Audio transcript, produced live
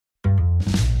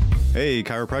Hey,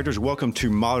 chiropractors, welcome to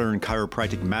Modern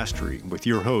Chiropractic Mastery with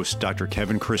your host, Dr.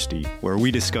 Kevin Christie, where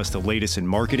we discuss the latest in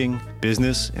marketing,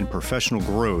 business, and professional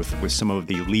growth with some of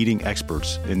the leading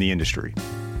experts in the industry.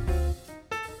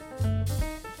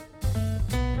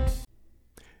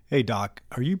 Hey, Doc,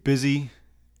 are you busy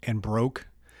and broke?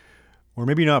 Or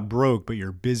maybe not broke, but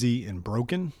you're busy and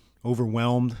broken,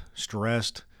 overwhelmed,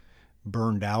 stressed,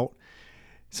 burned out.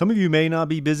 Some of you may not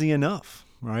be busy enough.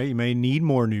 Right? You may need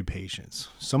more new patients.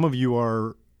 Some of you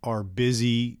are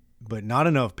busy, but not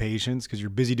enough patients because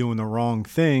you're busy doing the wrong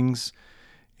things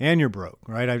and you're broke,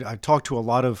 right? I've talked to a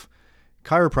lot of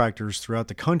chiropractors throughout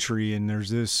the country, and there's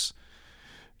this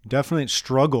definite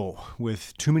struggle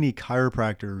with too many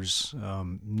chiropractors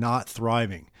not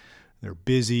thriving. They're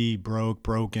busy,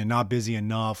 broken, not busy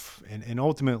enough. And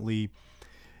ultimately,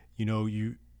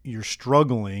 you're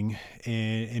struggling.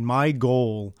 And my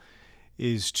goal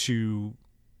is to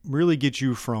really get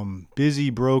you from busy,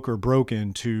 broke, or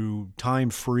broken to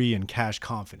time-free and cash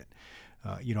confident.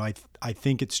 I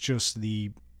think it's just the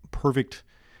perfect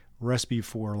recipe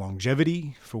for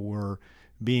longevity, for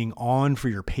being on for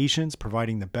your patients,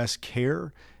 providing the best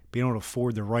care, being able to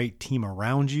afford the right team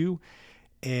around you,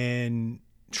 and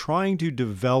trying to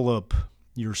develop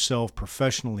yourself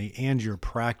professionally and your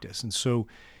practice. And so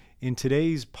in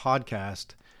today's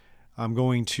podcast, I'm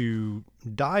going to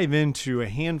dive into a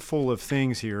handful of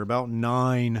things here, about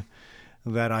 9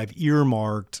 that I've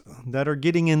earmarked that are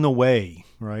getting in the way,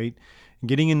 right?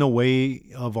 Getting in the way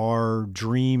of our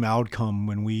dream outcome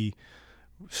when we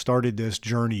started this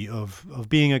journey of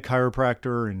being a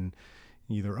chiropractor and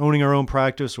either owning our own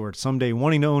practice or someday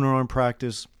wanting to own our own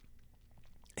practice.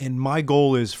 And my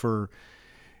goal is for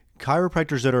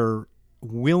chiropractors that are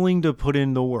willing to put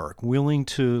in the work, willing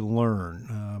to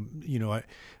learn,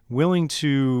 willing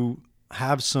to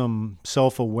have some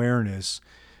self-awareness.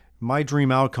 My dream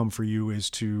outcome for you is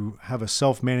to have a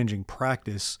self-managing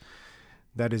practice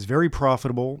that is very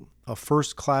profitable, a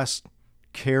first-class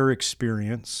care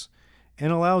experience,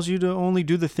 and allows you to only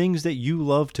do the things that you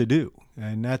love to do.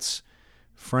 And that's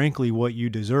frankly what you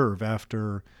deserve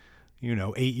after,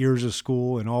 8 years of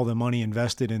school and all the money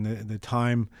invested in the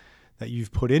time that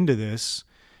you've put into this.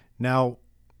 Now,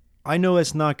 I know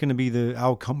it's not going to be the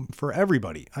outcome for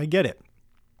everybody. I get it.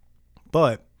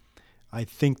 But I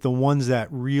think the ones that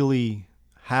really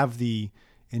have the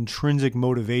intrinsic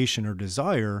motivation or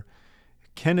desire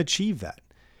can achieve that.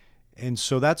 And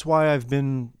so that's why I've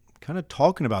been kind of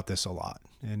talking about this a lot.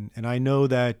 And I know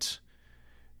that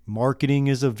marketing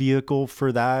is a vehicle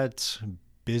for that.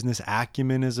 Business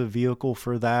acumen is a vehicle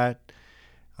for that.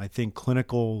 I think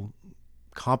clinical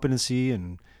competency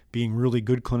and being really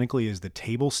good clinically is the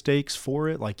table stakes for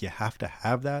it. Like, you have to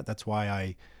have that. That's why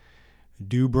I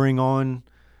do bring on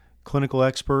clinical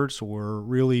experts or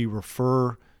really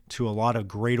refer to a lot of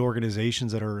great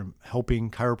organizations that are helping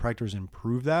chiropractors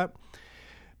improve that.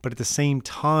 But at the same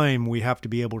time, we have to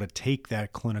be able to take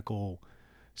that clinical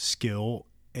skill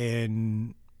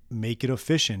and make it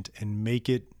efficient and make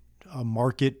it a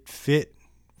market fit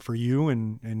for you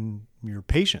and your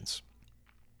patients.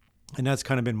 And that's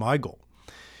kind of been my goal.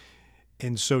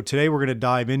 And so today we're going to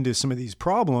dive into some of these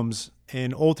problems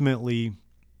and ultimately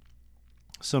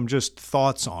some just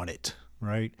thoughts on it,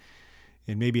 right?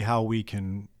 And maybe how we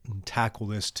can tackle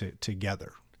this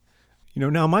together.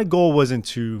 Now my goal wasn't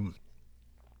to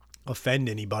offend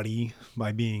anybody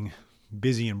by being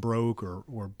busy and broke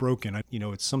or broken.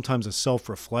 It's sometimes a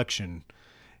self-reflection.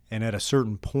 And at a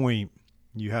certain point,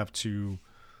 you have to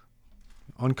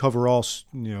uncover all,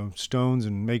 stones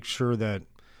and make sure that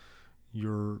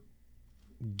you're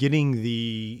getting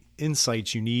the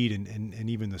insights you need and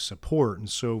even the support. And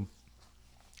so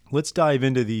let's dive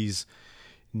into these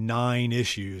 9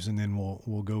 issues and then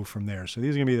we'll go from there. So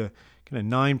these are going to be the kind of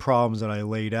 9 problems that I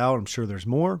laid out. I'm sure there's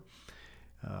more,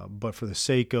 but for the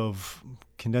sake of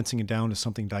condensing it down to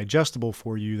something digestible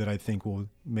for you that I think will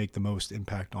make the most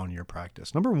impact on your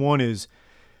practice. Number 1 is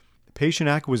patient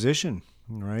acquisition,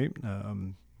 right?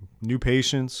 New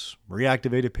patients,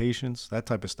 reactivated patients, that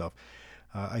type of stuff.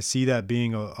 I see that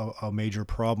being a major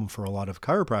problem for a lot of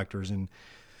chiropractors. And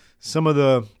some of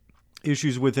the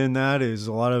issues within that is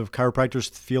a lot of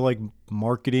chiropractors feel like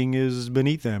marketing is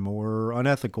beneath them or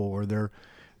unethical, or they're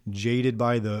jaded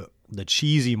by the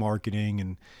cheesy marketing.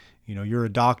 And, you're a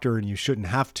doctor and you shouldn't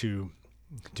have to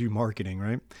do marketing,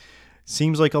 right?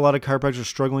 Seems like a lot of chiropractors are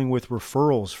struggling with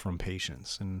referrals from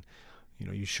patients. And,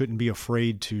 you shouldn't be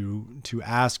afraid to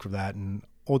ask for that. And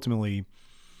ultimately,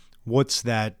 what's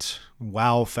that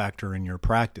wow factor in your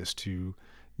practice to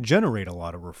generate a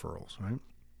lot of referrals, right?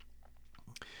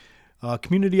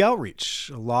 Community outreach.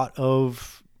 A lot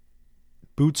of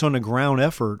boots on the ground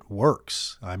effort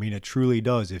works. I mean, it truly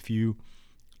does. If you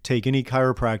take any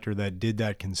chiropractor that did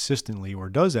that consistently or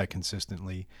does that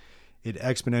consistently, it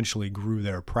exponentially grew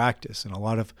their practice. And a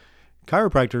lot of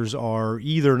chiropractors are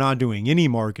either not doing any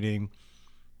marketing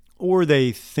or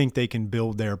they think they can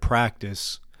build their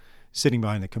practice sitting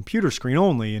behind the computer screen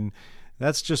only. And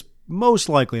that's just most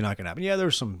likely not going to happen. Yeah,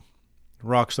 there's some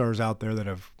rock stars out there that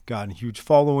have gotten huge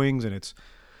followings and it's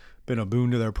been a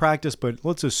boon to their practice, but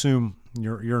let's assume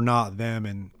you're not them,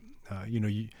 and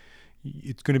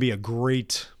it's going to be a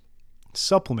great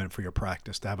supplement for your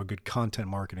practice to have a good content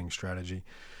marketing strategy,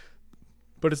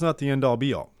 but it's not the end all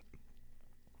be all.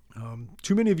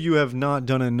 Too many of you have not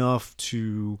done enough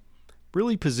to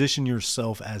really position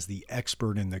yourself as the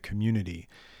expert in the community,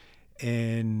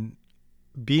 and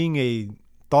being a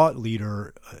thought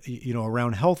leader,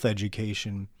 around health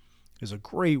education is a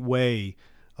great way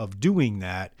of doing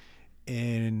that.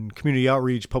 And community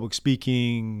outreach, public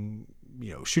speaking,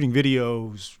 shooting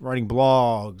videos, writing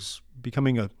blogs,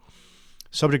 becoming a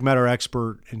subject matter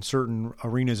expert in certain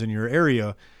arenas in your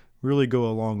area really go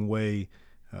a long way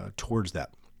towards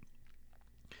that.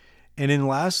 And then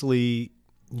lastly,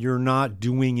 you're not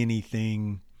doing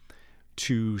anything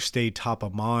to stay top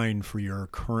of mind for your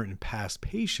current and past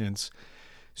patients,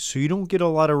 so you don't get a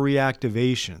lot of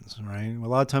reactivations, right? A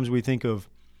lot of times we think of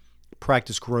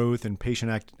practice growth and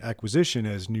patient acquisition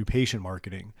as new patient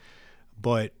marketing,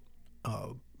 but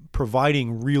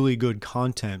providing really good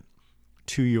content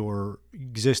to your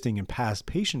existing and past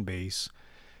patient base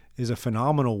is a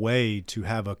phenomenal way to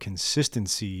have a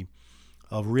consistency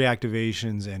of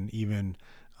reactivations and even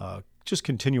just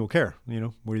continual care.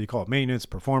 What do you call it? Maintenance,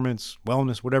 performance,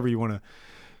 wellness, whatever you want to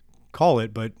call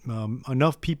it, but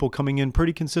enough people coming in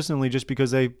pretty consistently just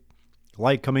because they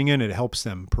like coming in, it helps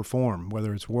them perform,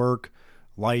 whether it's work,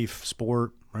 life,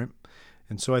 sport, right?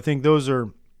 And so I think those are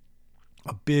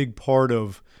a big part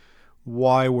of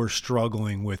why we're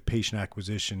struggling with patient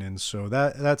acquisition. And so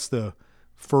that's the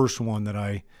first one that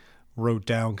I wrote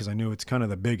down because I knew it's kind of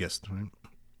the biggest, right?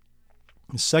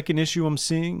 The second issue I'm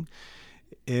seeing,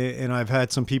 and I've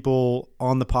had some people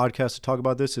on the podcast to talk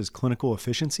about this, is clinical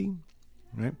efficiency,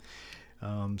 right?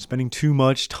 Spending too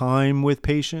much time with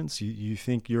patients. You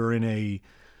think you're in a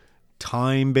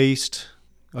time-based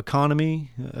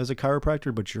economy as a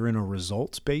chiropractor, but you're in a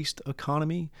results-based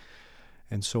economy.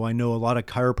 And so I know a lot of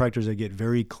chiropractors that get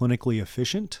very clinically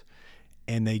efficient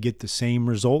and they get the same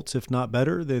results, if not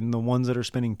better, than the ones that are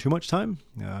spending too much time.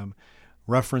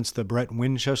 Reference the Brett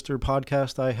Winchester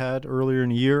podcast I had earlier in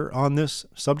the year on this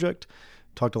subject.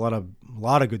 Talked a lot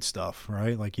of good stuff,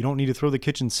 right? Like you don't need to throw the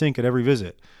kitchen sink at every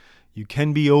visit. You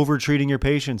can be over treating your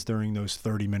patients during those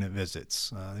 30-minute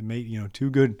visits. It may,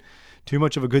 too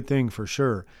much of a good thing for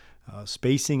sure.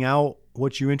 Spacing out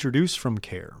what you introduce from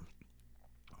care.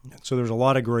 So there's a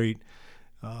lot of great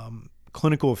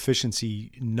clinical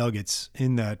efficiency nuggets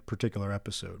in that particular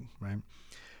episode, right?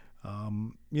 A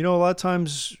lot of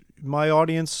times my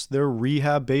audience, they're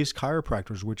rehab-based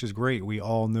chiropractors, which is great. We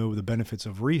all know the benefits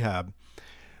of rehab.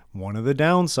 One of the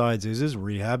downsides is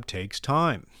rehab takes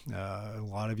time. A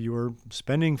lot of you are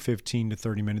spending 15 to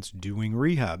 30 minutes doing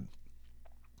rehab.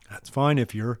 That's fine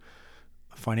if your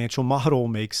financial model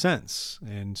makes sense.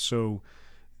 And so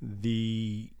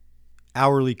the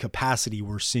hourly capacity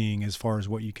we're seeing as far as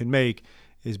what you can make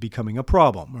is becoming a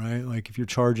problem, right? Like if you're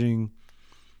charging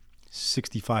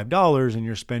 $65 and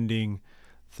you're spending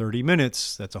 30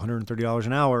 minutes, that's $130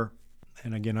 an hour.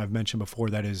 And again, I've mentioned before,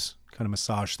 that is kind of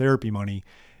massage therapy money.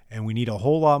 And we need a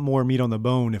whole lot more meat on the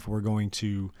bone if we're going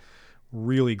to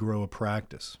really grow a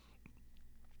practice.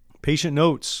 Patient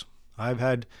notes. I've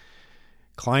had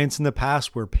clients in the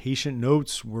past where patient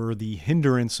notes were the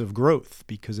hindrance of growth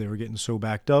because they were getting so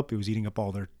backed up. It was eating up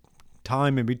all their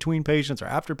time in between patients or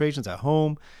after patients at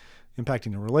home,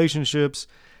 impacting their relationships.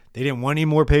 They didn't want any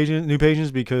more new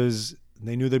patients because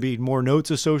they knew there'd be more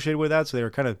notes associated with that. So they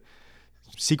were kind of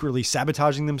secretly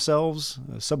sabotaging themselves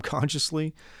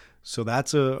subconsciously. So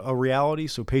that's a reality.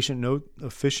 So patient note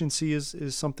efficiency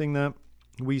is something that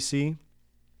we see.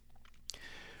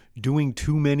 Doing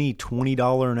too many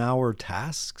 $20 an hour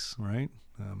tasks, right?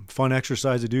 Fun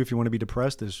exercise to do if you want to be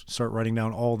depressed is start writing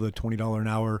down all the $20 an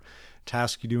hour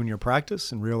tasks you do in your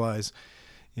practice and realize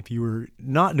if you were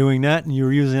not doing that and you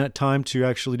were using that time to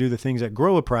actually do the things that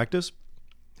grow a practice,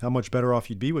 how much better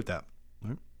off you'd be with that,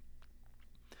 right?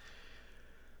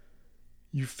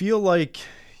 You feel like,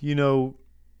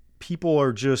 people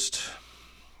are just,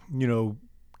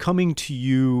 coming to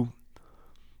you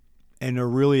and are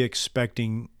really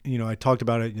expecting, I talked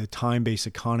about it in the time-based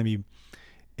economy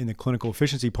in the clinical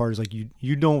efficiency part is like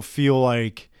you don't feel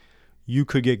like you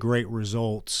could get great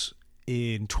results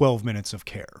in 12 minutes of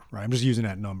care, right? I'm just using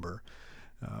that number.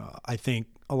 I think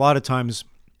a lot of times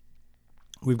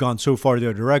we've gone so far the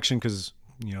other direction because,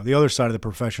 the other side of the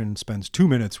profession spends 2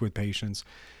 minutes with patients.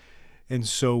 And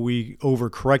so we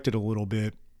overcorrected a little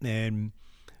bit, and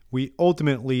we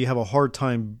ultimately have a hard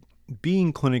time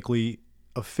being clinically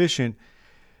efficient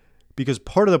because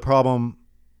part of the problem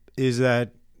is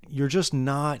that you're just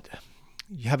not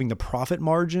having the profit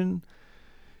margin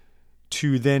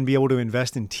to then be able to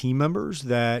invest in team members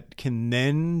that can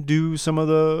then do some of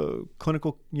the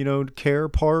clinical, care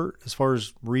part as far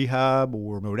as rehab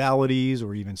or modalities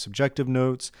or even subjective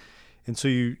notes. And so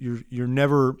you're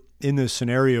never in this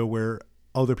scenario where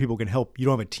other people can help. You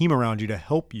don't have a team around you to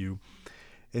help you.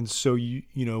 And so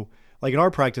like in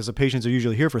our practice, the patients are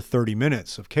usually here for 30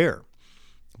 minutes of care,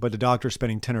 but the doctor's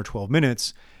spending 10 or 12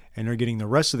 minutes and they're getting the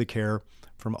rest of the care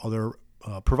from other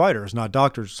providers, not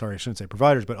doctors. Sorry, I shouldn't say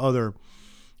providers, but other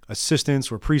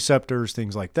assistants or preceptors,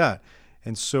 things like that.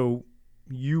 And so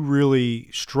you really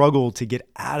struggle to get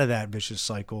out of that vicious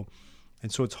cycle.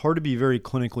 And so it's hard to be very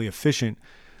clinically efficient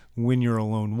when you're a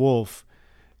lone wolf.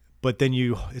 But then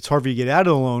it's hard for you to get out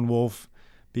of the lone wolf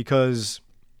because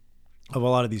of a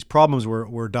lot of these problems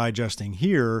we're digesting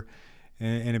here.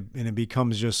 And it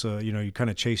becomes just, you're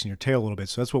kind of chasing your tail a little bit.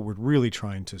 So that's what we're really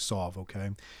trying to solve,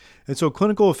 okay? And so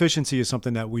clinical efficiency is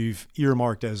something that we've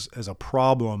earmarked as a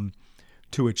problem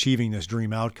to achieving this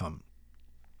dream outcome.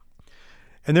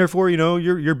 And therefore,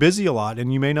 you're busy a lot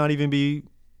and you may not even be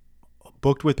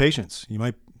booked with patients. You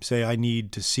might say, I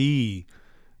need to see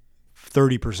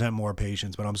 30% more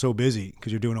patients, but I'm so busy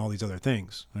because you're doing all these other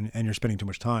things and you're spending too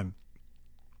much time.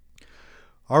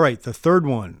 All right, the third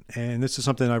one, and this is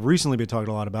something I've recently been talking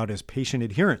a lot about, is patient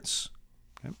adherence.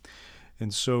 Okay?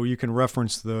 And so you can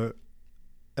reference the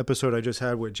episode I just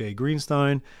had with Jay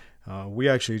Greenstein. We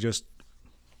actually just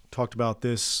talked about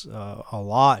this a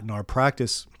lot in our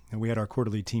practice, and we had our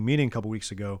quarterly team meeting a couple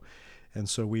weeks ago. And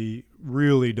so we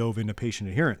really dove into patient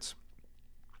adherence.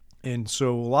 And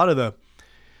so a lot of the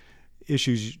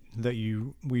issues that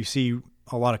we see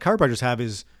a lot of chiropractors have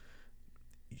is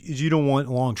you don't want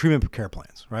long treatment care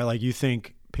plans, right? Like you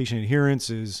think patient adherence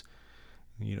is,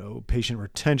 patient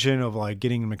retention of like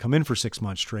getting them to come in for 6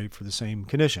 months straight for the same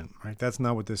condition, right? That's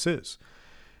not what this is.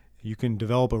 You can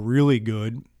develop a really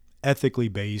good, ethically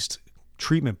based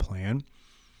treatment plan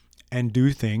and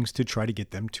do things to try to get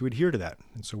them to adhere to that.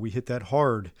 And so we hit that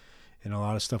hard in a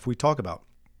lot of stuff we talk about.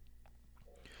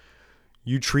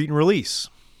 You treat and release.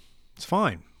 It's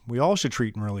fine. We all should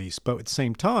treat and release, but at the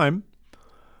same time,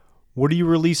 what are you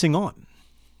releasing on?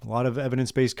 A lot of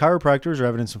evidence-based chiropractors or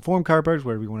evidence-informed chiropractors,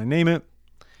 whatever you want to name it,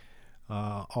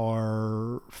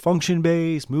 are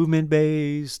function-based,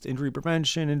 movement-based, injury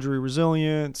prevention, injury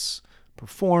resilience,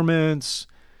 performance,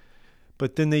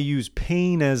 but then they use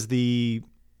pain as the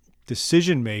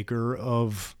decision maker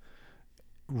of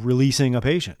releasing a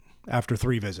patient after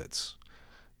 3 visits.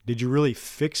 Did you really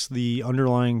fix the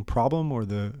underlying problem or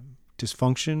the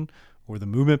dysfunction or the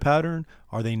movement pattern?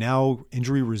 Are they now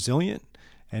injury resilient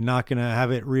and not going to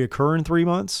have it reoccur in 3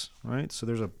 months, right? So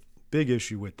there's a big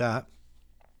issue with that.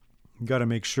 You got to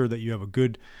make sure that you have a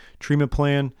good treatment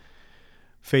plan.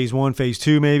 Phase 1, phase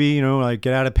 2, maybe, like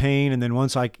get out of pain. And then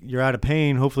once you're out of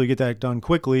pain, hopefully get that done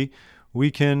quickly. We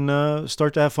can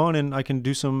start to have fun and I can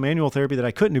do some manual therapy that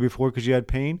I couldn't do before because you had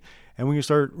pain. And we can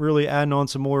start really adding on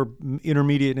some more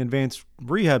intermediate and advanced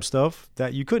rehab stuff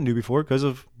that you couldn't do before because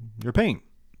of your pain.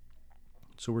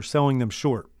 So we're selling them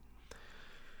short.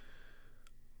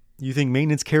 You think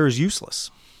maintenance care is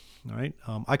useless, right?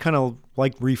 I kind of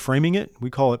like reframing it. We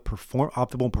call it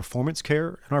optimal performance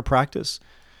care in our practice.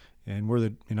 And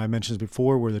I mentioned this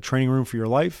before, we're the training room for your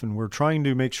life, and we're trying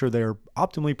to make sure they're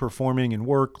optimally performing in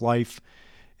work, life,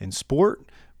 and sport,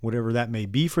 whatever that may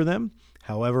be for them,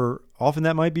 however often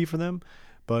that might be for them.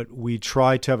 But we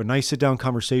try to have a nice sit-down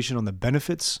conversation on the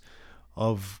benefits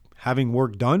of having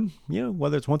work done,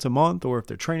 whether it's once a month or if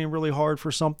they're training really hard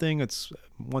for something, it's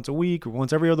once a week or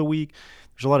once every other week.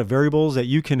 There's a lot of variables that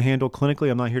you can handle clinically.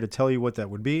 I'm not here to tell you what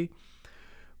that would be,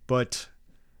 but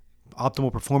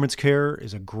optimal performance care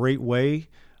is a great way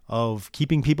of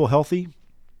keeping people healthy,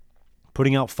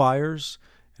 putting out fires,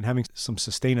 and having some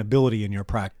sustainability in your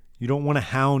practice. You don't want to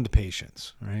hound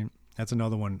patients, right? That's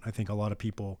another one I think a lot of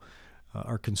people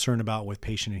are concerned about with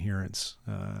patient adherence.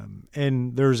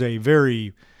 And there's a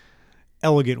very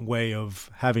elegant way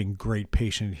of having great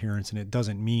patient adherence, and it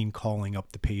doesn't mean calling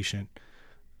up the patient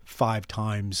 5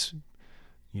 times,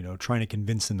 trying to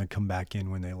convince them to come back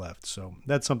in when they left. So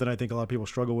that's something I think a lot of people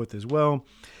struggle with as well.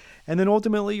 And then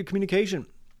ultimately your communication,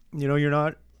 you're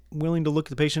not willing to look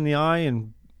the patient in the eye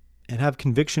and have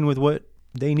conviction with what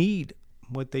they need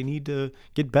what they need to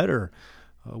get better,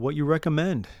 what you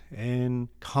recommend, and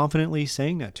confidently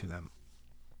saying that to them.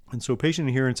 And so patient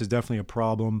adherence is definitely a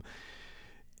problem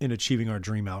in achieving our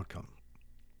dream outcome.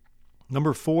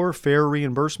 Number 4, fair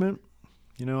reimbursement.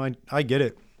 I get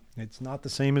it. It's not the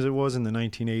same as it was in the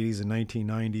 1980s and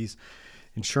 1990s.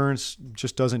 Insurance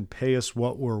just doesn't pay us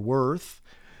what we're worth.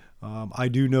 I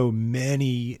do know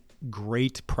many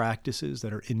great practices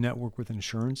that are in network with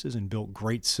insurances and built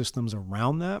great systems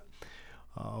around that.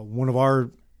 One of our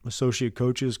associate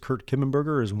coaches, Kurt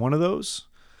Kimmenberger, is one of those.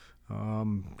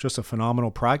 Just a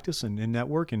phenomenal practice and in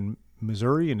network in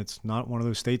Missouri, and it's not one of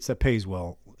those states that pays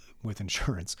well with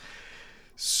insurance.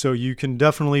 So you can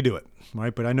definitely do it,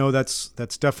 right? But I know that's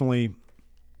definitely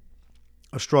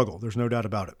a struggle. There's no doubt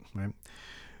about it, right?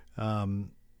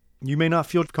 You may not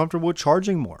feel comfortable with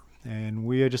charging more. And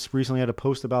we just recently had a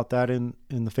post about that in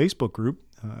the Facebook group,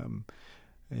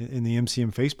 in the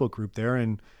MCM Facebook group there.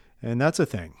 And that's a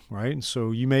thing, right? And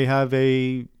so you may have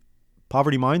a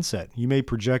poverty mindset. You may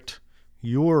project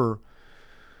your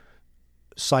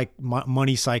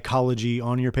money psychology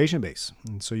on your patient base.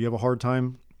 And so you have a hard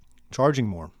time charging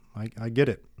more. I get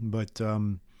it. But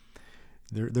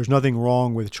there's nothing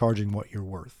wrong with charging what you're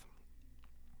worth.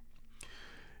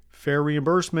 Fair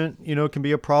reimbursement, can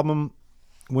be a problem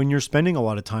when you're spending a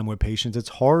lot of time with patients. It's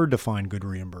hard to find good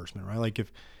reimbursement, right? Like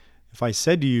if I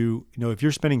said to you, if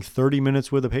you're spending 30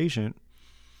 minutes with a patient,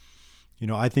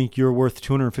 I think you're worth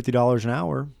 $250 an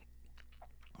hour.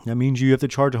 That means you have to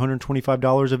charge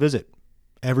 $125 a visit,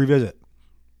 every visit,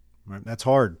 right? That's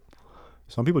hard.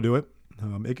 Some people do it.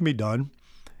 It can be done,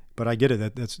 but I get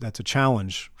it. That's a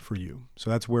challenge for you. So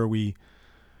that's where we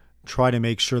try to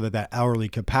make sure that hourly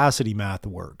capacity math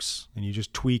works. And you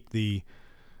just tweak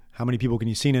how many people can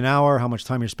you see in an hour, how much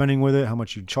time you're spending with it, how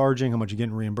much you're charging, how much you're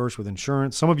getting reimbursed with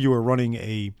insurance. Some of you are running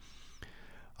a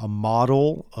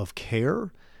model of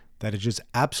care that is just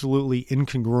absolutely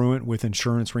incongruent with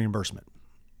insurance reimbursement.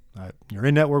 You're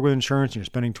in network with insurance and you're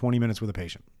spending 20 minutes with a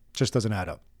patient. It just doesn't add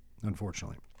up,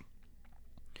 unfortunately.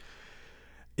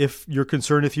 If you're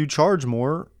concerned if you charge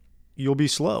more, you'll be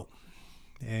slow.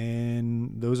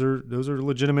 And those are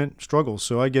legitimate struggles.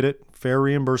 So I get it. Fair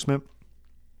reimbursement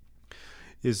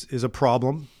is a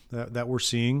problem that we're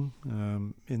seeing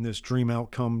in this dream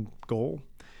outcome goal.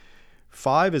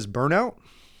 5 is burnout,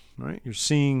 right? You're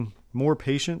seeing more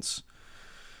patients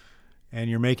and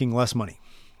you're making less money.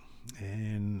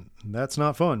 And that's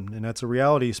not fun. And that's a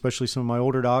reality, especially some of my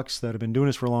older docs that have been doing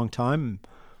this for a long time.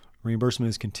 Reimbursement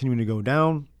is continuing to go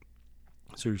down.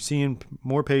 So you're seeing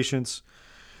more patients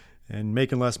and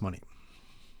making less money.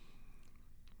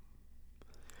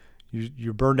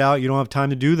 You're burned out. You don't have time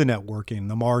to do the networking,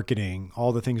 the marketing,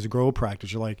 all the things to grow a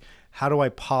practice. You're like, how do I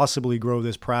possibly grow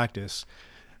this practice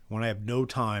when I have no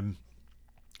time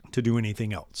to do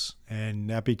anything else? And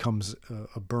that becomes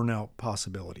a burnout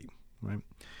possibility, right?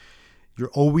 You're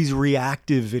always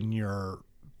reactive in your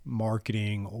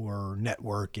marketing or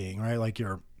networking, right? Like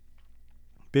you're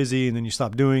busy and then you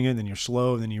stop doing it, and then you're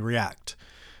slow and then you react.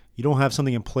 You don't have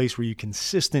something in place where you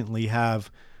consistently have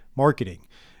marketing.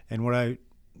 And what I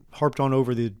harped on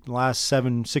over the last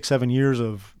 7 years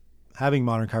of having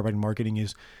modern chiropractic marketing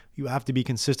is you have to be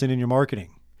consistent in your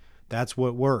marketing. That's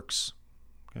what works.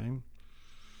 Okay.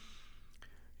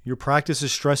 Your practice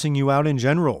is stressing you out in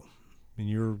general, and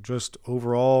you're just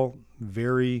overall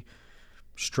very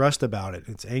stressed about it.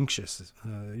 It's anxious.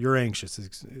 You're anxious.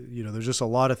 There's just a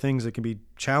lot of things that can be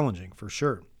challenging for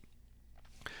sure.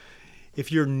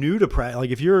 If you're new to practice, like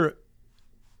if you're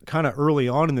kind of early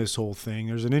on in this whole thing,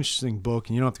 there's an interesting book,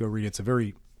 and you don't have to go read it. It's a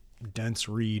very dense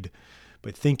read,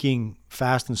 but Thinking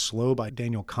Fast and Slow by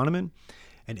Daniel Kahneman.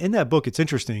 And in that book, it's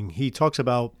interesting. He talks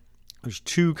about there's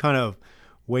 2 kind of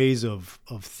ways of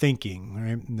thinking,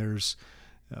 right? And there's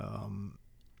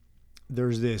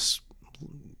this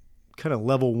kind of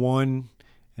level 1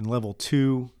 and level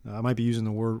 2. I might be using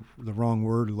the wrong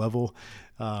word, level,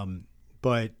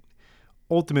 but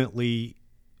ultimately,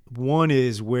 1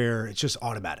 is where it's just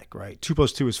automatic, right? 2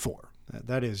 + 2 is 4.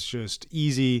 That is just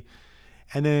easy.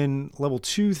 And then level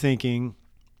 2 thinking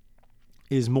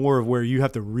is more of where you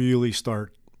have to really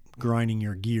start grinding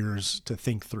your gears to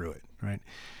think through it, right?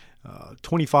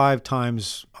 25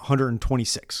 times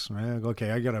 126, right?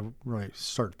 Okay, I got to really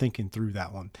start thinking through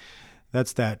that one.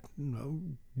 That's that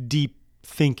deep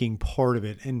thinking part of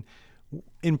it. And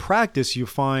in practice, you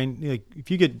find, like, if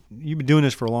you've been doing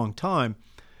this for a long time,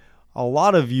 a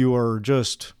lot of you are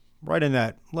just right in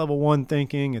that level 1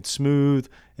 thinking. It's smooth.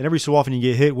 And every so often you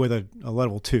get hit with a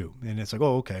level 2. And it's like,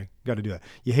 oh, okay, got to do that.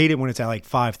 You hate it when it's at like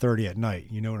 5:30 at night.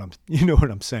 You know what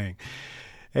I'm saying.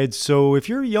 And so if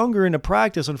you're younger into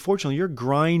practice, unfortunately, you're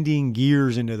grinding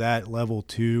gears into that level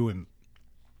too.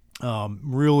 And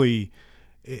really,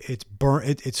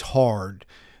 it's hard.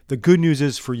 The good news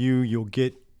is for you,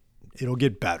 it'll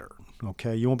get better.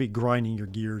 Okay. You won't be grinding your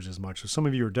gears as much. So some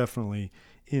of you are definitely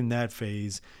in that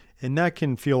phase, and that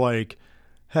can feel like,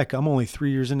 heck, I'm only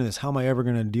 3 years into this. How am I ever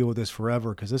going to deal with this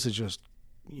forever? Because this is just,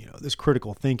 this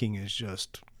critical thinking is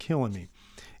just killing me.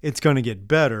 It's going to get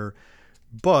better.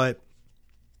 But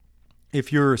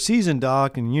if you're a seasoned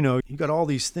doc and, you got all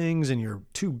these things and you're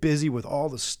too busy with all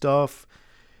the stuff,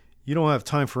 you don't have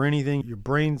time for anything. Your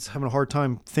brain's having a hard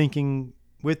time thinking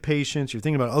with patients. You're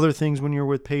thinking about other things when you're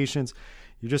with patients.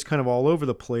 You're just kind of all over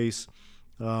the place.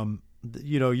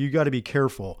 You got to be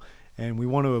careful, and we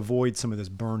want to avoid some of this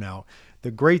burnout.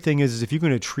 The great thing is if you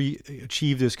can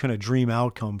achieve this kind of dream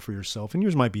outcome for yourself, and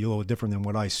yours might be a little different than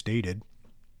what I stated,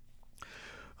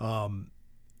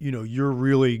 you're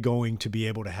really going to be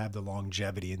able to have the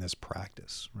longevity in this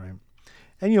practice, right?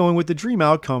 And with the dream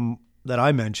outcome that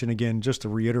I mentioned, again, just to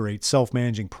reiterate,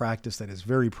 self-managing practice that is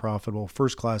very profitable,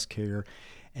 first-class care,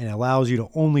 and allows you to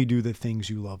only do the things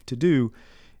you love to do.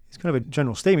 It's kind of a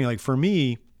general statement. Like for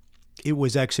me, it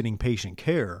was exiting patient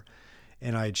care,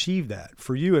 and I achieved that.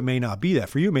 For you, it may not be that.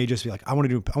 For you, it may just be like, I want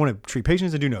to treat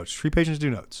patients and do notes. Treat patients,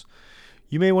 do notes.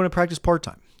 You may want to practice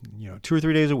part-time, 2 or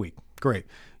 3 days a week. Great.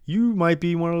 You might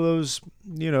be one of those,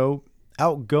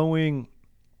 outgoing,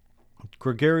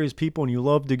 gregarious people, and you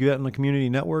love to get in the community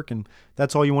network, and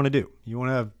that's all you want to do. You want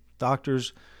to have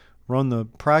doctors run the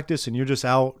practice, and you're just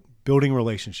out building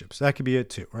relationships. That could be it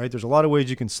too, right? There's a lot of ways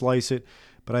you can slice it,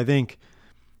 but I think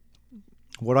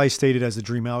what I stated as the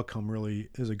dream outcome really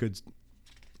is a good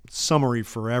summary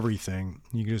for everything.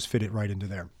 You can just fit it right into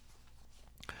there.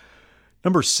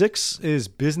 Number 6 is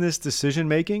business decision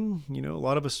making. A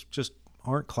lot of us just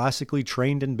aren't classically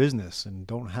trained in business and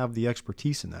don't have the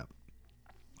expertise in that.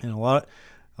 And a lot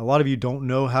of you don't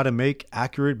know how to make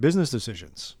accurate business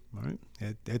decisions, right?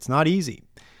 It's not easy.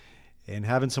 And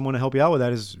having someone to help you out with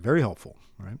that is very helpful,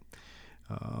 right?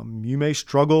 You may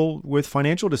struggle with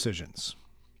financial decisions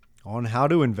on how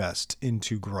to invest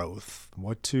into growth,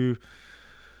 what to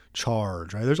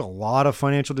charge, right? There's a lot of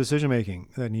financial decision making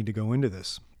that need to go into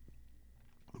this.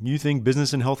 You think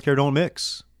business and healthcare don't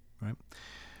mix, right?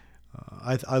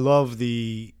 I love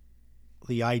the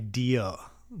idea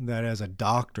that as a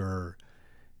doctor,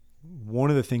 one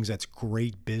of the things that's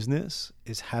great business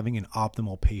is having an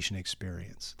optimal patient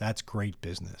experience. That's great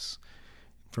business.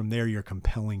 From there, you're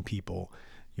compelling people.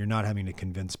 You're not having to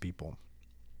convince people.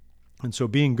 And so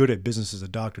being good at business as a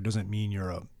doctor doesn't mean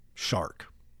you're a shark,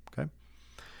 okay?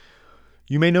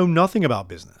 You may know nothing about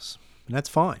business, and that's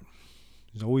fine.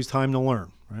 There's always time to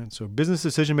learn, right? So business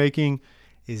decision-making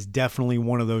is definitely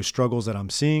one of those struggles that I'm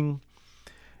seeing.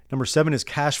 Number 7 is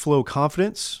cash flow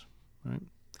confidence, right?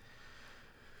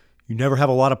 You never have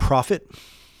a lot of profit,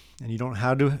 and you don't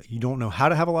know how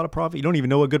to have a lot of profit. You don't even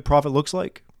know what good profit looks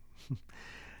like.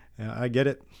 I get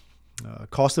it.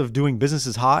 Cost of doing business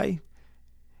is high.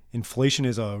 Inflation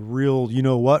is a real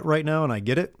you-know-what right now, and I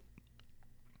get it.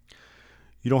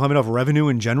 You don't have enough revenue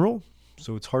in general,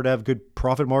 so it's hard to have good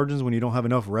profit margins when you don't have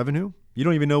enough revenue. You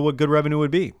don't even know what good revenue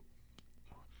would be.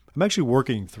 I'm actually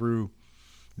working through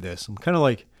this. I'm kind of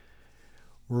like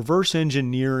reverse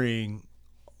engineering.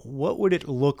 What would it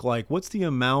look like? What's the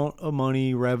amount of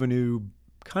money, revenue,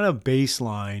 kind of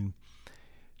baseline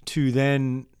to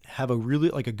then have a really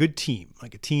like a good team,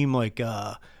 like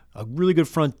a really good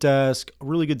front desk, a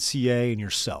really good CA, and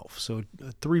yourself. So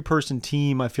a 3-person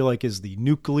team, I feel like, is the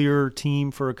nuclear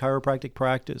team for a chiropractic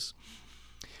practice.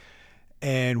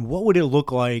 And what would it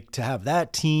look like to have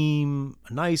that team,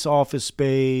 a nice office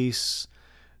space,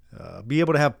 be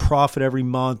able to have profit every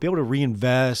month, be able to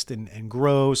reinvest and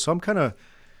grow? So I'm kind of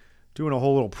doing a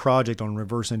whole little project on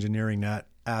reverse engineering that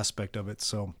aspect of it.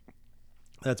 So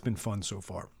that's been fun so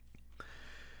far.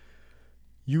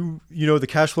 The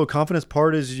cash flow confidence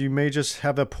part is you may just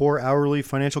have a poor hourly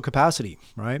financial capacity,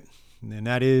 right? And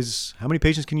that is how many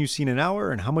patients can you see in an hour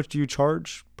and how much do you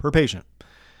charge per patient?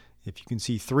 If you can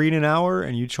see 3 in an hour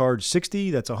and you charge 60,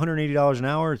 that's $180 an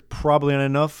hour. It's probably not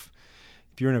enough.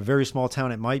 If you're in a very small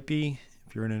town, it might be.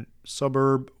 If you're in a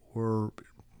suburb or,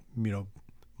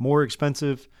 more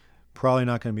expensive, probably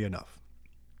not going to be enough.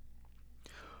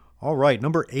 All right,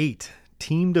 number 8,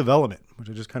 team development, which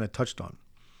I just kind of touched on.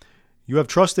 You have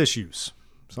trust issues.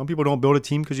 Some people don't build a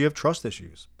team because you have trust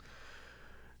issues.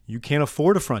 You can't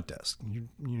afford a front desk.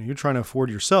 You're trying to afford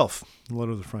yourself, let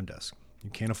alone the front desk. You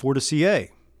can't afford a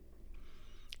CA.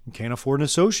 You can't afford an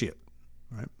associate,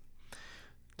 right?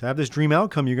 To have this dream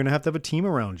outcome, you're going to have a team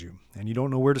around you, and you don't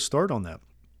know where to start on that.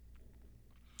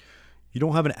 You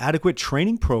don't have an adequate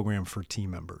training program for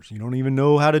team members. You don't even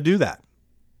know how to do that.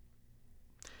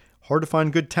 Hard to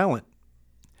find good talent,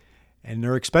 and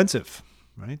they're expensive,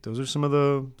 right? Those are some of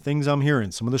the things I'm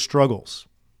hearing, some of the struggles.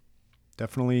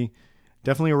 Definitely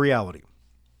a reality.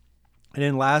 And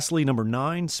then lastly, number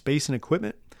 9, space and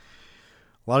equipment.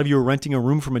 A lot of you are renting a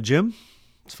room from a gym.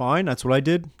 It's fine. That's what I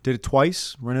did. Did it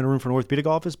twice. Rented a room for an orthopedic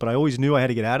office, but I always knew I had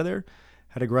to get out of there.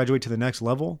 Had to graduate to the next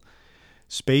level.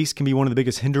 Space can be one of the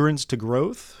biggest hindrance to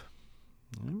growth.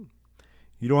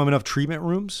 You don't have enough treatment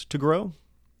rooms to grow,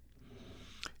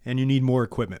 and you need more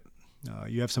equipment.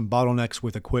 You have some bottlenecks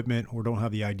with equipment or don't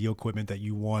have the ideal equipment that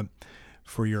you want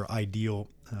for your ideal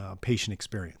patient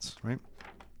experience, right?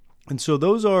 And so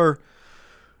those are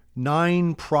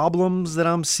 9 problems that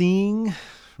I'm seeing,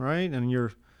 right? And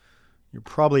you're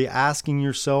probably asking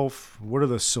yourself, what are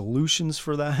the solutions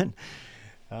for that?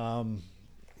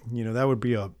 That would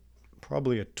be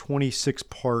probably a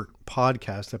 26-part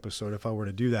podcast episode if I were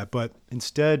to do that. But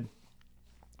instead,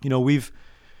 we've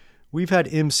had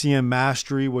MCM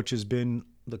Mastery, which has been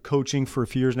the coaching for a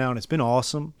few years now, and it's been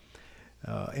awesome.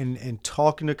 And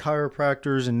talking to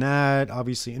chiropractors and that,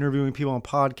 obviously interviewing people on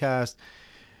podcasts,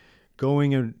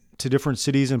 going to different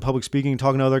cities and public speaking,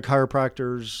 talking to other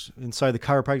chiropractors inside the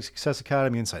Chiropractic Success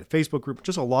Academy, inside the Facebook group,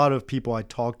 just a lot of people I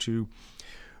talk to,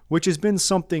 which has been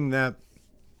something that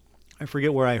I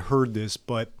forget where I heard this,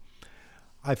 but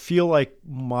I feel like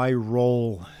my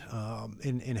role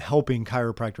in helping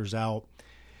chiropractors out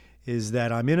is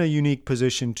that I'm in a unique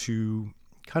position to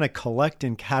kind of collect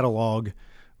and catalog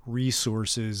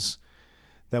resources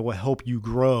that will help you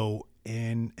grow.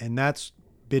 And that's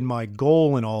been my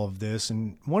goal in all of this.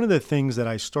 And one of the things that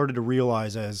I started to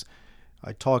realize as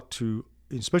I talked to,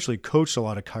 especially coached a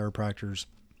lot of chiropractors,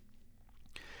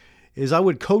 is I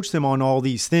would coach them on all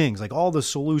these things, like all the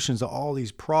solutions to all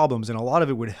these problems, and a lot of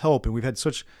it would help. And we've had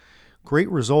such great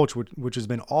results, which has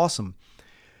been awesome.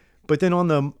 But then on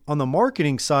the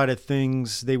marketing side of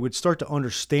things, they would start to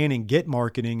understand and get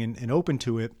marketing and open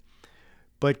to it.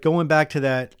 But going back to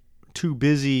that too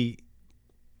busy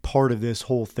part of this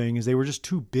whole thing is they were just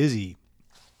too busy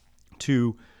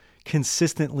to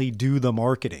consistently do the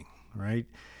marketing, right?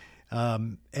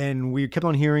 And we kept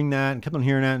on hearing that.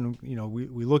 And,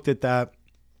 we looked at that.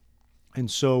 And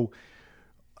so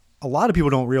a lot of people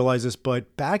don't realize this,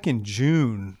 but back in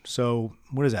June, so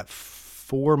what is that,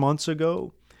 4 months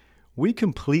ago, we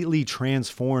completely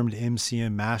transformed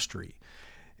MCM Mastery.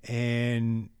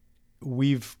 And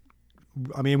we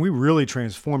really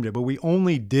transformed it, but we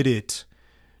only did it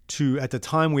at the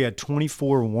time we had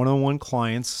 24 one-on-one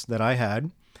clients that I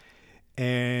had.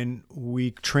 And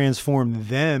we transformed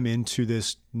them into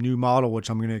this new model, which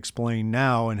I'm going to explain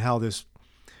now and how this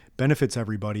benefits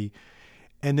everybody.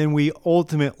 And then we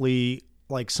ultimately,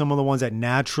 like some of the ones that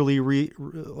naturally,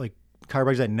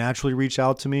 chiropractors that naturally reach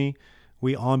out to me,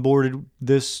 we onboarded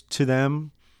this to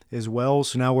them as well.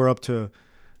 So now we're up to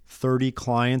 30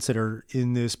 clients that are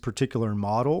in this particular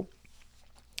model.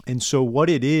 And so what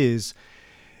it is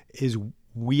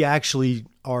we actually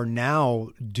are now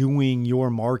doing your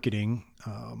marketing,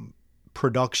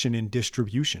 production and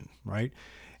distribution, right?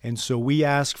 And so we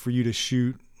ask for you to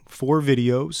shoot 4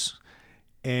 videos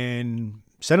and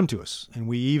send them to us. And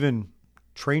we even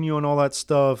train you on all that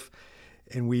stuff.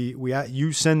 And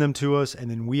you send them to us,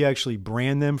 and then we actually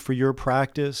brand them for your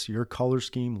practice, your color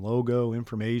scheme, logo,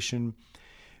 information.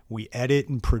 We edit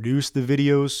and produce the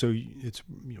videos. So it's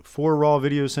 4 raw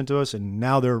videos sent to us, and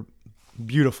now they're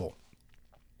beautiful.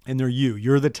 And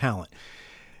you're the talent.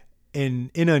 And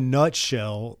in a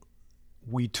nutshell,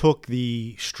 we took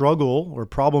the struggle or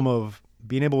problem of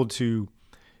being able to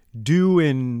do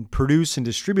and produce and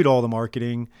distribute all the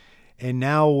marketing, and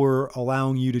now we're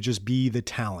allowing you to just be the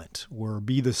talent or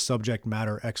be the subject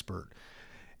matter expert.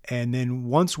 And then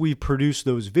once we produce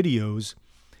those videos,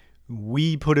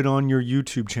 we put it on your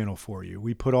YouTube channel for you.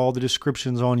 We put all the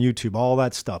descriptions on YouTube, all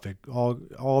that stuff.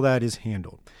 All that is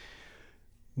handled.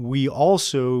 We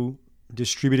also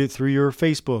distribute it through your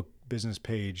Facebook business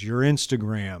page, your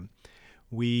Instagram.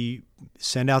 We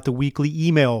send out the weekly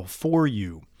email for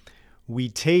you. We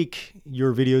take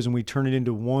your videos and we turn it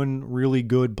into one really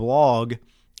good blog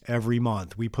every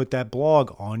month. We put that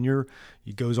blog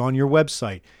it goes on your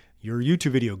website. Your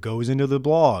YouTube video goes into the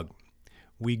blog.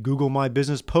 We Google My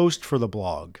Business post for the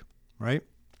blog, right?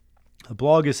 The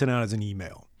blog is sent out as an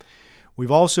email.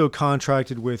 We've also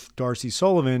contracted with Darcy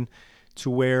Sullivan to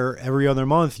where every other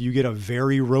month you get a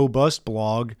very robust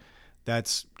blog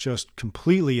that's just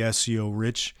completely SEO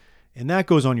rich, and that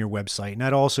goes on your website, and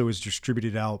that also is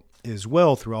distributed out as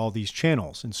well through all these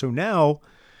channels. And so now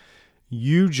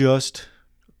you just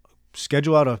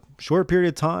schedule out a short period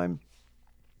of time.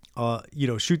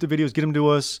 shoot the videos, get them to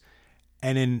us,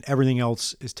 and then everything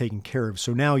else is taken care of.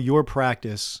 So now your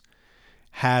practice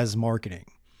has marketing.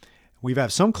 We've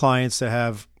had some clients that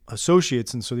have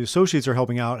associates, and so the associates are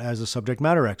helping out as a subject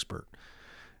matter expert.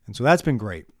 And so that's been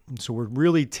great. And so we're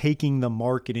really taking the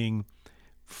marketing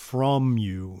from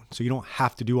you, so you don't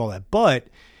have to do all that. But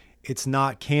it's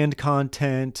not canned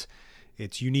content.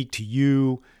 It's unique to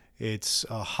you. It's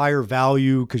a higher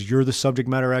value because you're the subject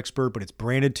matter expert, but it's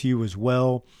branded to you as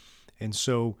well. And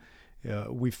so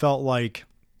we felt like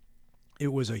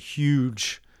it was a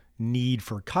huge need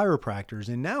for chiropractors.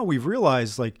 And now we've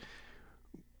realized, like,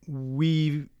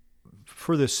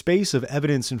 for the space of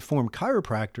evidence-informed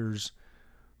chiropractors,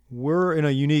 we're in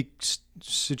a unique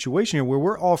situation here where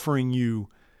we're offering you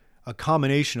a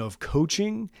combination of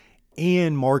coaching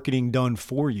and marketing done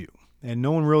for you. And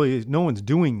no one's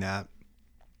doing that.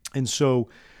 And so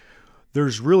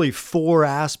there's really 4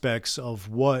 aspects of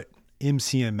what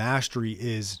MCM Mastery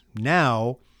is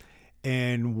now.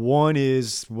 And one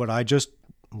is what I just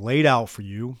laid out for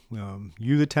you.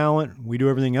 You the talent, we do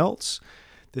everything else.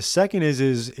 The second is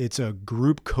it's a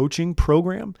group coaching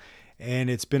program. And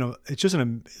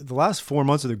the last 4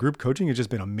 months of the group coaching has just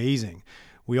been amazing.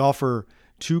 We offer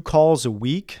 2 calls a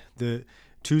week, the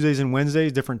Tuesdays and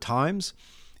Wednesdays, different times.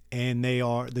 And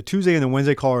the Tuesday and the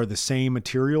Wednesday call are the same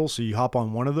material. So you hop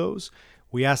on one of those.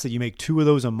 We ask that you make 2 of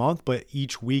those a month, but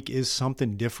each week is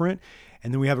something different.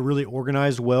 And then we have it really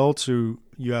organized well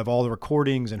you have all the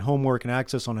recordings and homework and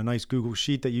access on a nice Google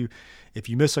Sheet that if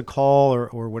you miss a call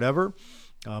or whatever.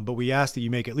 But we ask that you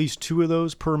make at least 2 of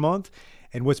those per month.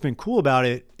 And what's been cool about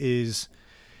it is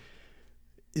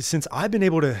since I've been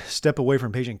able to step away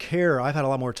from patient care, I've had a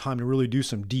lot more time to really do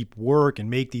some deep work and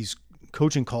make these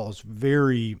coaching calls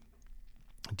very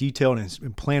detailed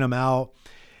and plan them out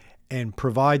and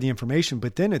provide the information.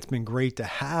 But then it's been great to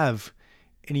have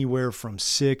anywhere from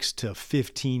 6 to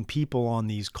 15 people on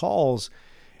these calls,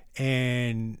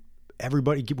 and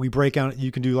everybody, we break out.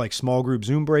 You can do like small group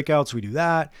Zoom breakouts. We do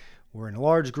that. We're in a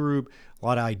large group, a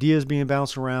lot of ideas being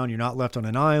bounced around. You're not left on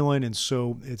an island. And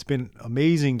so it's been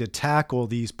amazing to tackle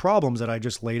these problems that I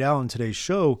just laid out in today's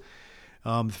show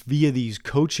via these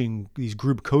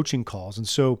group coaching calls. And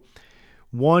so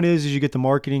one is you get the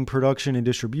marketing, production, and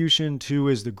distribution. 2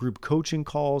 is the group coaching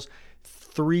calls.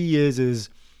 3 is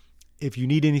if you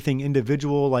need anything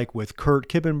individual, like with Kurt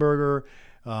Kippenberger,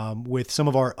 with some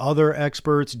of our other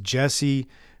experts, Jesse,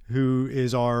 who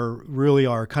is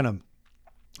our kind of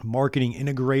marketing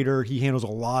integrator. He handles a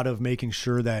lot of making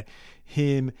sure that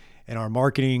him and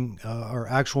our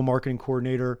actual marketing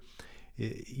coordinator,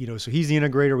 so he's the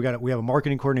integrator. We have a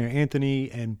marketing coordinator,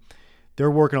 Anthony, and they're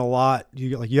working a lot.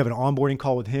 You have an onboarding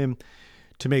call with him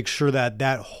to make sure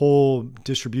that whole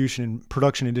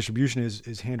production and distribution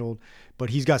is handled. But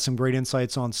he's got some great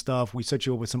insights on stuff. We set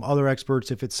you up with some other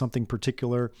experts if it's something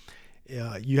particular.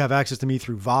 You have access to me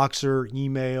through Voxer,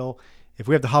 email. If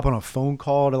we have to hop on a phone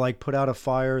call to put out a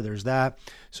fire, there's that.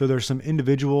 So there's some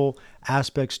individual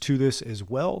aspects to this as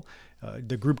well.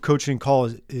 The group coaching call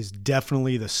is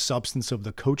definitely the substance of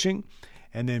the coaching,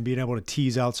 and then being able to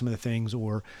tease out some of the things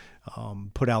or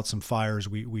put out some fires,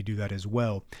 we do that as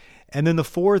well. And then the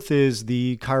 4th is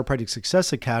the Chiropractic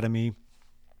Success Academy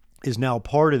is now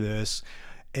part of this.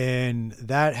 And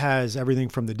that has everything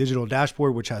from the digital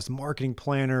dashboard, which has marketing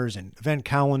planners and event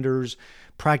calendars,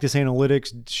 practice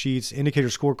analytics sheets, indicator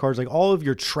scorecards, like all of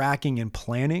your tracking and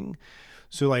planning.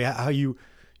 So like how you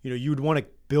would want to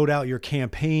build out your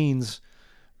campaigns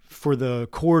for the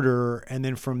quarter. And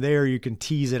then from there, you can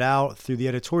tease it out through the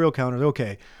editorial calendar.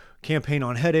 Okay, campaign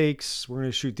on headaches. We're going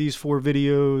to shoot these 4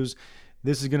 videos.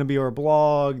 This is going to be our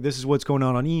blog. This is what's going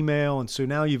on email. And so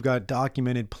now you've got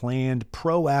documented, planned,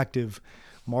 proactive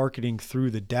marketing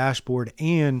through the dashboard,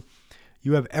 and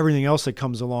you have everything else that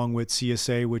comes along with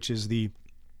CSA, which is the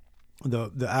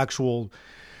actual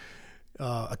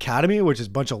academy, which is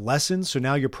a bunch of lessons. So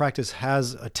now your practice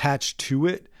has attached to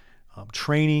it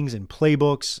trainings and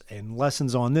playbooks and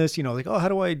lessons on this. How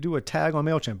do I do a tag on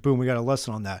MailChimp? Boom, we got a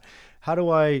lesson on that. How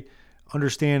do I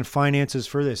understand finances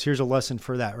for this? Here's a lesson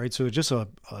for that, right? So it's just a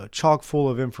chock full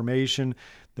of information.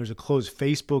 There's a closed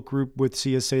Facebook group with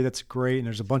CSA that's great, and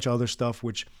there's a bunch of other stuff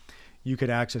which you could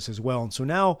access as well. And so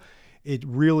now it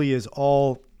really is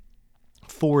all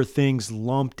 4 things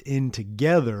lumped in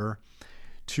together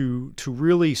to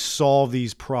really solve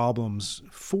these problems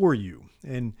for you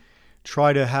and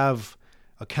try to have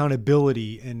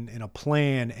accountability and a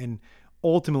plan and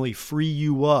ultimately free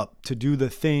you up to do the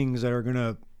things that are going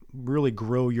to really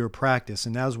grow your practice.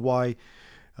 And that's why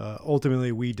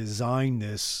ultimately we designed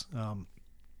this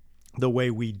the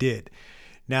way we did.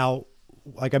 Now,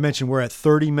 like I mentioned, we're at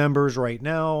 30 members right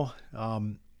now.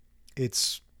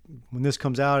 It's when this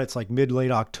comes out, it's like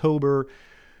late October.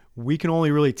 We can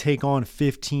only really take on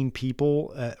 15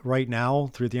 people right now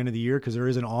through the end of the year because there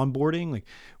is an onboarding. Like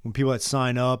when people that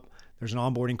sign up, there's an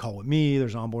onboarding call with me,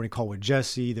 there's an onboarding call with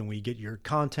Jesse, then we get your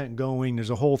content going. There's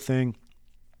a whole thing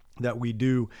that we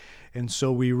do. And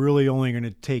so we really only going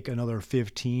to take another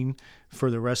 15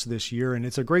 for the rest of this year. And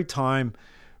it's a great time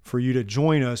for you to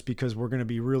join us because we're going to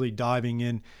be really diving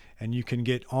in and you can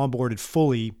get onboarded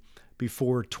fully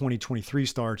before 2023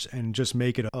 starts and just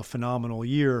make it a phenomenal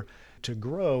year to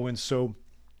grow. And so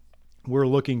we're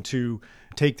looking to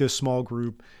take this small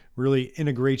group, really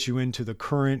integrate you into the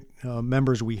current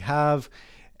members we have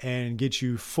and get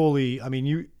you fully. I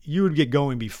mean, you would get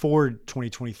going before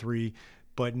 2023,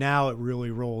 but now it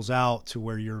really rolls out to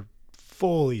where you're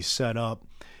fully set up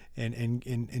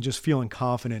and just feeling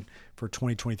confident for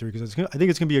 2023 because I think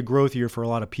it's going to be a growth year for a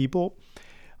lot of people.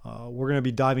 We're going to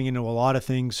be diving into a lot of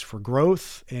things for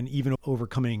growth and even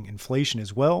overcoming inflation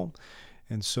as well.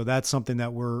 And so that's something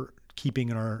that we're keeping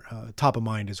in our top of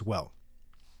mind as well.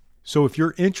 So if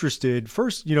you're interested,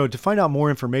 first, to find out more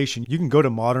information, you can go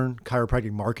to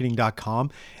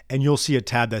modernchiropracticmarketing.com and you'll see a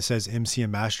tab that says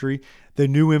MCM Mastery. The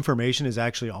new information is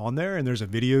actually on there and there's a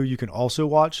video you can also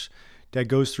watch that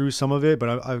goes through some of it, but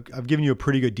I've given you a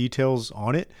pretty good details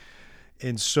on it.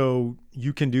 And so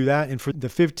you can do that. And for the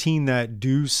 15 that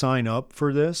do sign up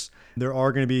for this, there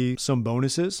are going to be some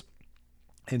bonuses.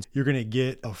 And you're going to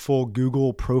get a full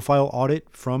Google profile audit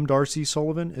from Darcy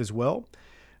Sullivan as well.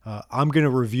 I'm going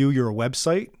to review your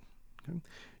website.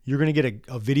 You're going to get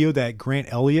a video that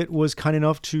Grant Elliott was kind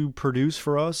enough to produce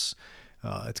for us.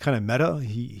 It's kind of meta.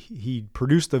 He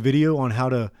produced a video on how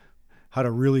to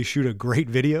really shoot a great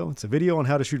video. It's a video on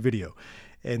how to shoot video.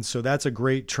 And so that's a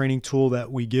great training tool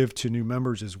that we give to new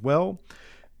members as well.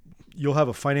 You'll have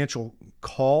a financial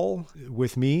call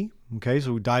with me. Okay,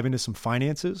 so we dive into some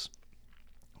finances.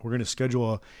 We're going to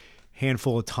schedule a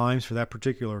handful of times for that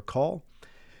particular call.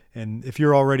 And if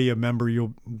you're already a member,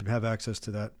 you'll have access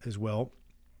to that as well.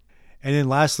 And then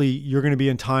lastly, you're going to be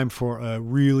in time for a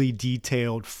really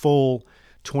detailed, full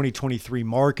 2023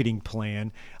 marketing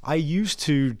plan. I used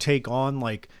to take on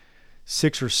like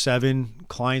 6 or 7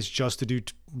 clients just to do,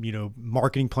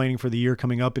 marketing planning for the year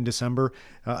coming up in December.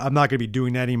 I'm not going to be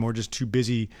doing that anymore, just too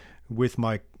busy with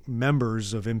my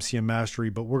members of MCM Mastery,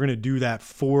 but we're going to do that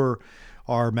for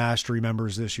our Mastery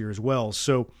members this year as well.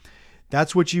 So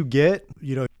that's what you get,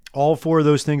 all 4 of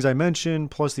those things I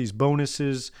mentioned, plus these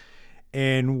bonuses.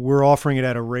 And we're offering it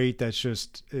at a rate that's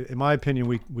just, in my opinion,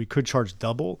 we could charge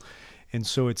double. And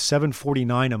so it's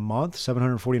 $749 a month,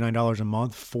 $749 a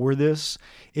month for this.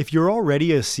 If you're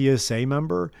already a CSA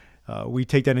member, we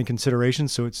take that in consideration.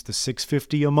 So it's the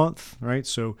 $650 a month, right?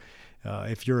 So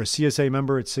if you're a CSA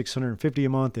member, it's $650 a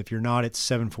month. If you're not, it's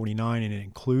 $749 and it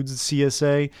includes the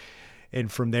CSA.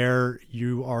 And from there,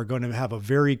 you are going to have a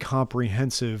very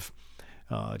comprehensive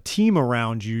team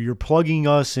around you. You're plugging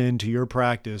us into your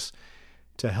practice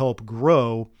to help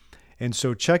grow. And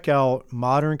so check out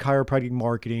Modern Chiropractic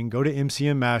Marketing. Go to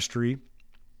MCM Mastery.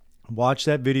 Watch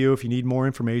that video if you need more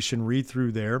information. Read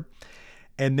through there.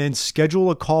 And then schedule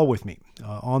a call with me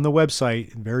on the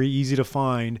website. Very easy to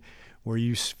find where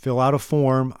you fill out a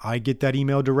form. I get that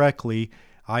email directly.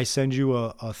 I send you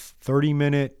a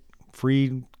 30-minute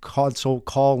free consult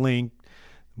call link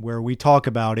where we talk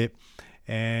about it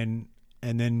and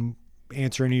then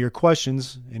answer any of your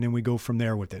questions. And then we go from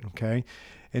there with it. Okay.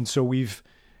 And so we've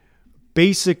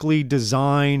basically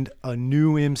designed a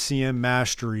new MCM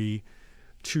Mastery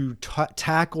to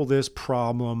tackle this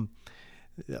problem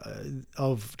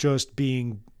of just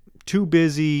being too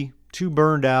busy, too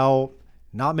burned out,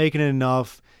 not making it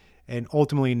enough, and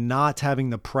ultimately not having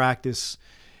the practice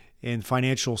and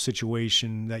financial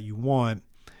situation that you want,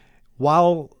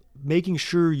 while making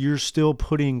sure you're still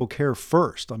putting care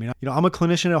first. I mean, I'm a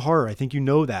clinician at heart. I think you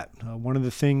know that. One of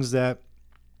the things that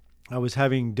I was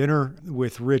having dinner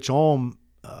with Rich Ulm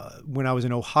when I was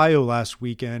in Ohio last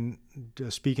weekend,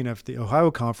 speaking at the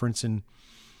Ohio conference. And,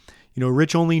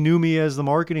 Rich only knew me as the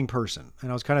marketing person.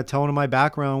 And I was kind of telling him my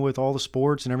background with all the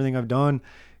sports and everything I've done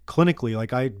clinically.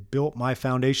 Like I built my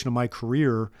foundation of my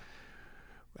career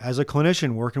as a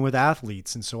clinician working with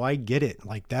athletes. And so I get it.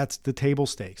 Like that's the table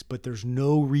stakes. But there's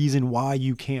no reason why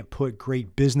you can't put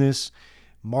great business,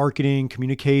 marketing,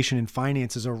 communication, and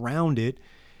finances around it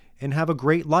and have a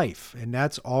great life. And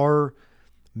that's our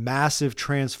massive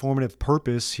transformative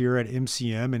purpose here at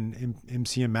MCM and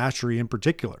MCM Mastery in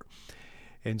particular.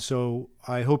 And so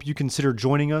I hope you consider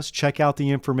joining us. Check out the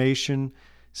information,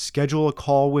 schedule a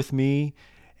call with me.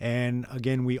 And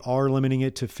again, we are limiting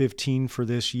it to 15 for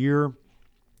this year.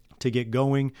 to get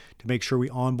going, to make sure we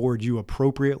onboard you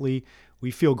appropriately. We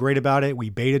feel great about it. We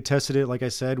beta tested it, like I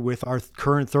said, with our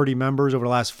current 30 members over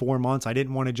the last 4 months. I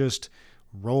didn't want to just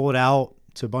roll it out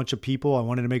to a bunch of people. I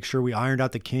wanted to make sure we ironed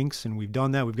out the kinks, and we've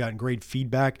done that. We've gotten great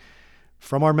feedback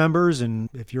from our members. And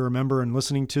if you're a member and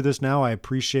listening to this now, I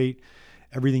appreciate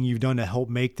everything you've done to help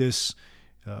make this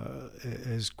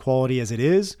as quality as it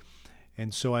is.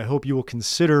 And so I hope you will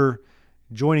consider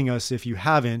joining us if you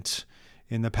haven't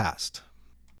in the past.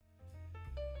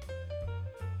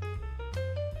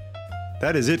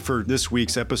 That is it for this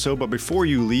week's episode. But before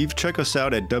you leave, check us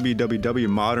out at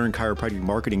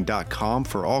www.modernchiropracticmarketing.com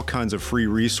for all kinds of free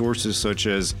resources such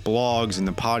as blogs and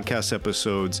the podcast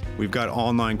episodes. We've got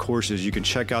online courses. You can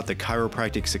check out the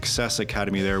Chiropractic Success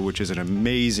Academy there, which is an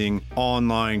amazing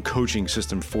online coaching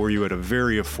system for you at a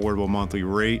very affordable monthly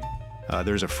rate.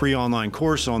 There's a free online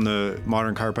course on the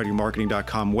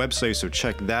modernchiropracticmarketing.com website, so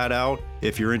check that out.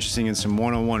 If you're interested in some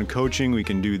one-on-one coaching, we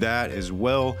can do that as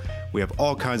well. We have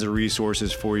all kinds of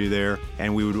resources for you there,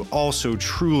 and we would also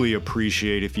truly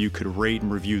appreciate if you could rate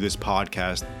and review this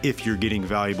podcast if you're getting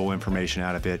valuable information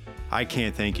out of it. I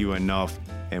can't thank you enough,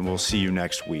 and we'll see you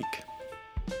next week.